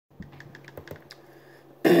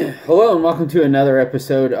Hello and welcome to another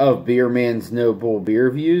episode of Beer Man's No Bull Beer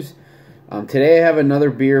Reviews. Today I have another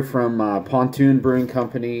beer from Pontoon Brewing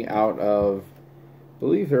Company out of, I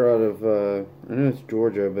believe they're out of, I know it's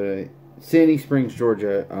Georgia, but Sandy Springs,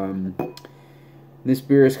 Georgia. This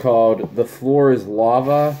beer is called The Floor is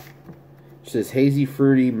Lava. It says hazy,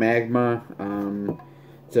 fruity, magma.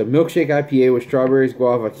 It's a milkshake IPA with strawberries,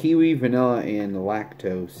 guava, kiwi, vanilla, and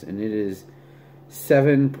lactose. And it is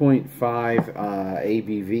 7.5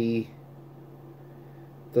 ABV.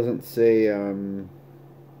 Doesn't say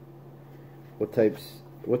what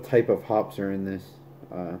type of hops are in this.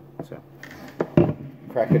 So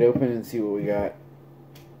crack it open and see what we got.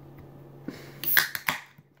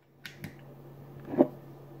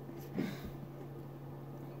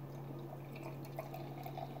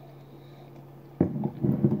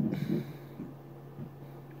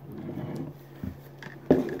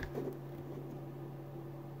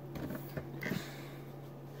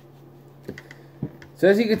 So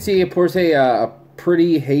as you can see, it pours a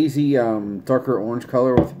pretty hazy, darker orange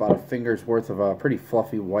color with about a finger's worth of a pretty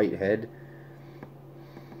fluffy white head.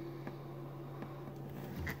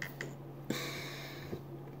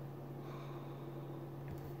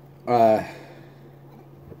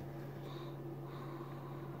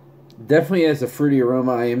 Definitely has a fruity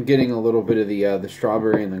aroma. I am getting a little bit of the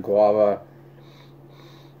strawberry and the guava,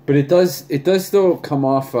 but it does still come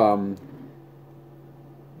off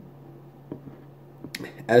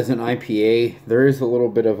as an IPA. There is a little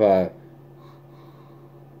bit of a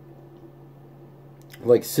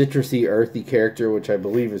like citrusy, earthy character, which I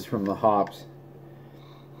believe is from the hops.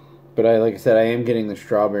 But like I said, I am getting the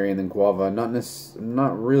strawberry and the guava.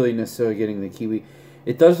 Not really necessarily getting the kiwi.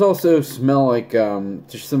 It does also smell like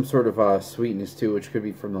just some sort of sweetness too, which could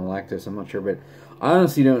be from the lactose. I'm not sure, but I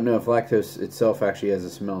honestly don't know if lactose itself actually has a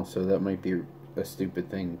smell. So that might be a stupid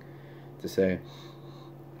thing to say.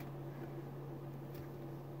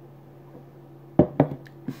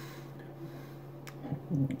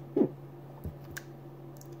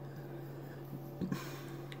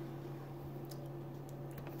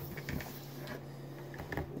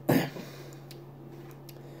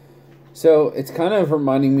 So it's kind of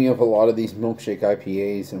reminding me of a lot of these milkshake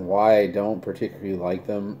IPAs and why I don't particularly like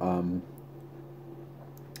them.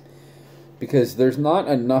 Because there's not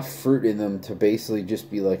enough fruit in them to basically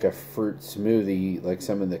just be like a fruit smoothie like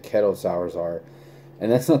some of the kettle sours are.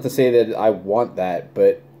 And that's not to say that I want that,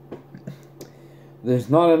 but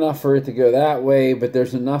there's not enough for it to go that way, but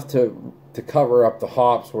there's enough to cover up the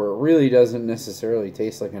hops where it really doesn't necessarily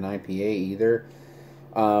taste like an IPA either.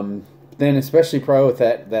 Then especially probably with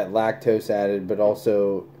that lactose added, but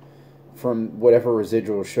also from whatever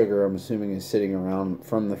residual sugar I'm assuming is sitting around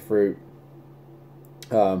from the fruit.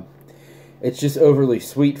 It's just overly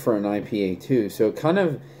sweet for an IPA too, so it kind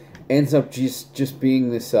of ends up just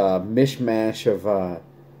being this mishmash of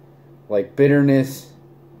like bitterness,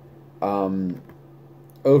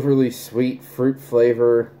 overly sweet fruit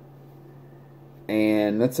flavor,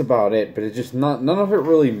 and that's about it. But it just none of it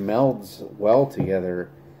really melds well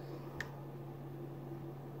together.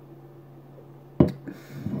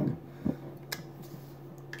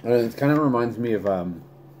 It kind of reminds me of a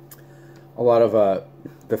lot of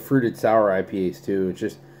the fruited sour IPAs too. It's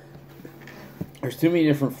just there's too many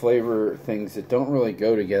different flavor things that don't really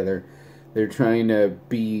go together. They're trying to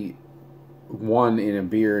be one in a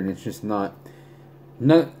beer, and it's just not.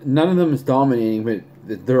 None of them is dominating, but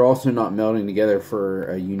they're also not melding together for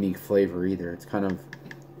a unique flavor either. It's kind of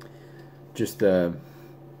just a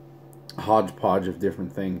hodgepodge of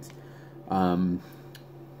different things.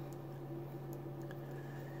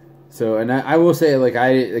 So, and I will say, like,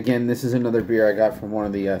 again, this is another beer I got from one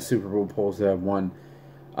of the Super Bowl polls that I've won.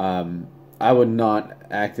 I would not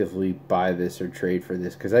actively buy this or trade for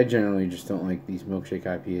this, because I generally just don't like these milkshake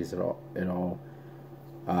IPAs at all.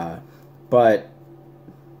 But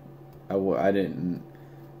I didn't,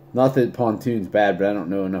 not that Pontoon's bad, but I don't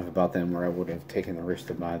know enough about them where I would have taken the risk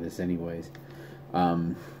to buy this anyways.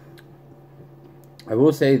 I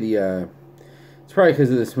will say it's probably because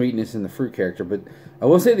of the sweetness and the fruit character, but I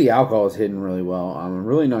will say the alcohol is hidden really well. I'm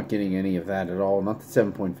really not getting any of that at all. Not that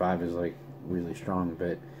 7.5 is like really strong,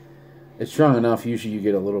 but it's strong enough. Usually you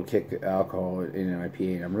get a little kick of alcohol in an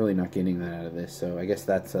IPA, and I'm really not getting that out of this. So I guess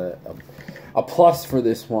that's a plus for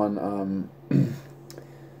this one.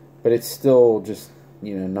 But it's still just,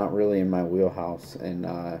 not really in my wheelhouse. And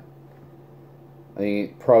I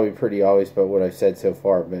think probably pretty obvious by what I've said so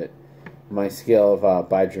far, but my scale of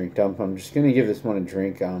buy, drink, dump, I'm just going to give this one a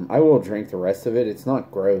drink. I will drink the rest of it. It's not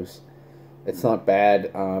gross. It's not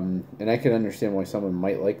bad. And I can understand why someone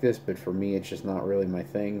might like this, but for me, it's just not really my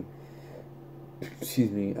thing. Excuse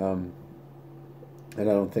me. and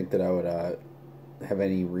I don't think that I would have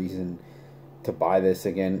any reason to buy this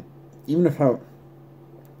again. Even if I,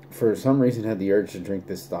 for some reason, had the urge to drink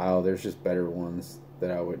this style, there's just better ones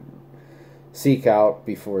that I would seek out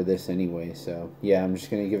before this anyway. So yeah, I'm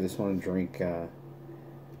just gonna give this one a drink. I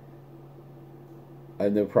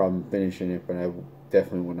have no problem finishing it, but I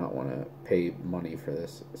definitely would not want to pay money for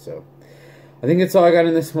this. So I think that's all I got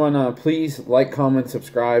in this one. Please like, comment,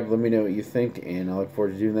 subscribe. Let me know what you think, and I look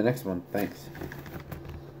forward to doing the next one. Thanks.